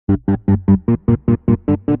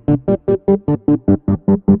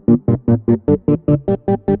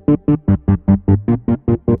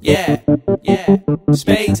Yeah,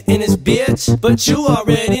 Spadez in his bitch, but you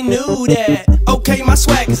already knew that. Okay, my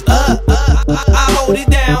swag is up, I hold it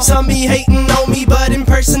down. Some be hating on me, but in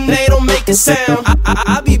person they don't make a sound.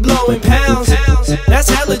 I be blowing pounds, that's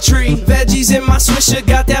hella tree. Veggies in my swisher,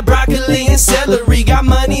 got that broccoli and celery. Got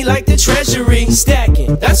money like the treasury,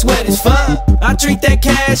 stacking, that's wet as fuck. I treat that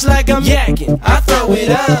cash like I'm yakking, I throw it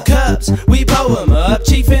up. Cups, we pull 'em up,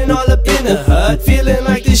 chiefin' all up in the hut. Feeling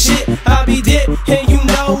like the shit, I be dipped, and you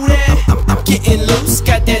know that I'm getting loose,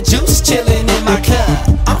 got that juice chillin' in my cup.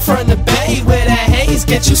 I'm from the Bay where that haze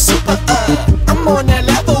get you super up. I'm on that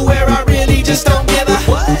level where I really just don't give a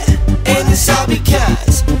what. And it's all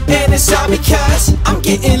because I'm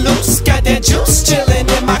getting loose, got that juice chillin'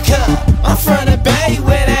 in my cup. I'm from the Bay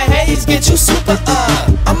where that haze get you super up.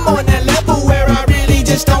 I'm on that level where I really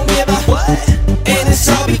just don't give a what. And it's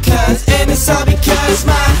all because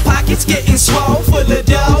my pockets getting swole full of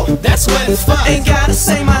dough. That's what it's fun. Ain't gotta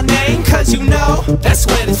say my name cause you know that's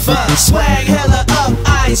what it's fun. Swag hella up,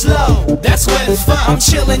 eyes low. That's what it's fun. I'm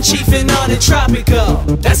chillin', chiefin' on the tropical.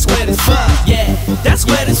 That's what it's fun. Yeah, that's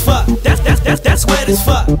what it's fuck. That's what it's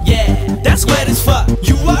fuck. Yeah, that's what it's fuck.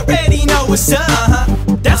 You already know what's up.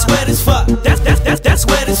 That's what it's fuck. That's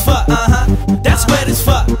what it's fuck. That's what it's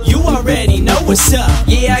fuck. You already know what's up.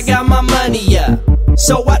 Yeah, I got my money up,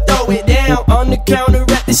 so I throw it down on the counter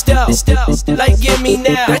at the stove. Like, give me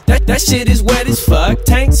now. That shit is wet as fuck.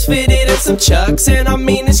 Tanks fitted and some chucks, and I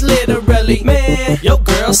mean it's literally, man, yo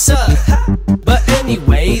girl suck. But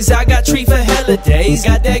anyways, I got treat for hella days.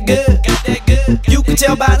 Got that good. You can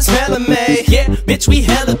tell by the smell of me. Yeah, bitch, we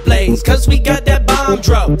hella blaze, cause we got that bomb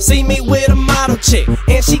dro. See me with a model chick,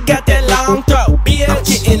 and she got that long throat. Bitch, I'm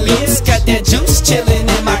getting loose, got that juice chillin'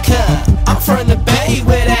 in my cup. I'm from the Bay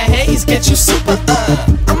where that haze get you super up.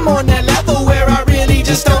 I'm on that level where I really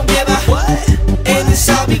just don't give a what. And it's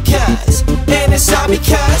all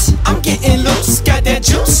because I'm getting loose, got that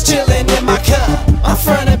juice chillin' in my cup. I'm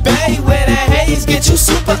from the Bay where that haze get you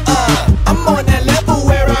super up. I'm on that level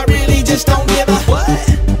where I really just don't give a what.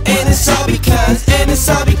 And it's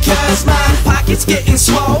all because my pockets getting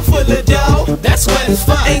swole full of dough. That's what it's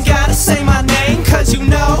fun. Ain't gotta say my name cause you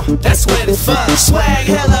know that's what it's fun. Swag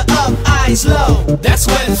hella up, eyes low. That's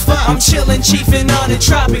what it's fun. I'm chillin', chiefin' on the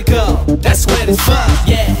tropical. That's what it's fun.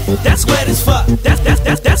 Yeah, that's what it's fuck.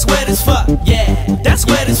 That's what it's fuck. Yeah, that's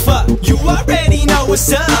what it's fuck. You already know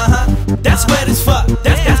what's up. That's what it's fuck.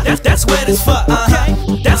 That's what it's fuck.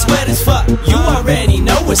 That's what it's fuck. You already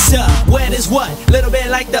know what's up. Wet is what? Little bit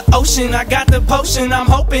like the ocean. I got the potion. I'm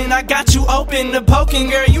hoping I got you open to poking,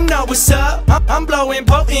 girl. You know what's up. I'm blowing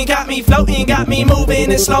potent, got me floating, got me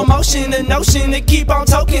moving in slow motion. The notion to keep on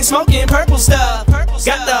toking, smoking purple stuff.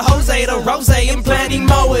 Got the Jose, the Rose, and plenty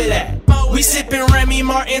more of that. We sippin' Remy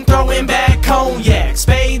Martin, throwing back cognac.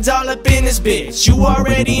 Spadez all up in this bitch. You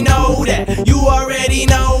already know that. You already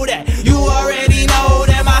know that. You already know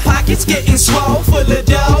that. My pockets getting swole full of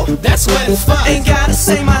dough. That's what it's fun. Ain't gotta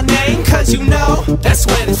say my name cause you know that's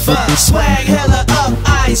what it's fun. Swag hella up,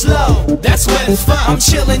 eyes low. That's what it's fun. I'm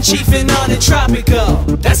chillin', chiefin' on the tropical.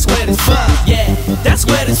 That's what it's fun. Yeah, that's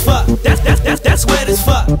what it's fuck. That's what it's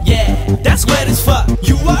fuck. Yeah, that's what it's fuck.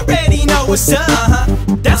 You already know what's up.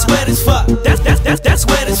 That's what it's fuck. That's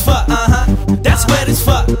what it's fuck. That's what it's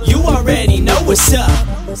fuck. You already know what's up.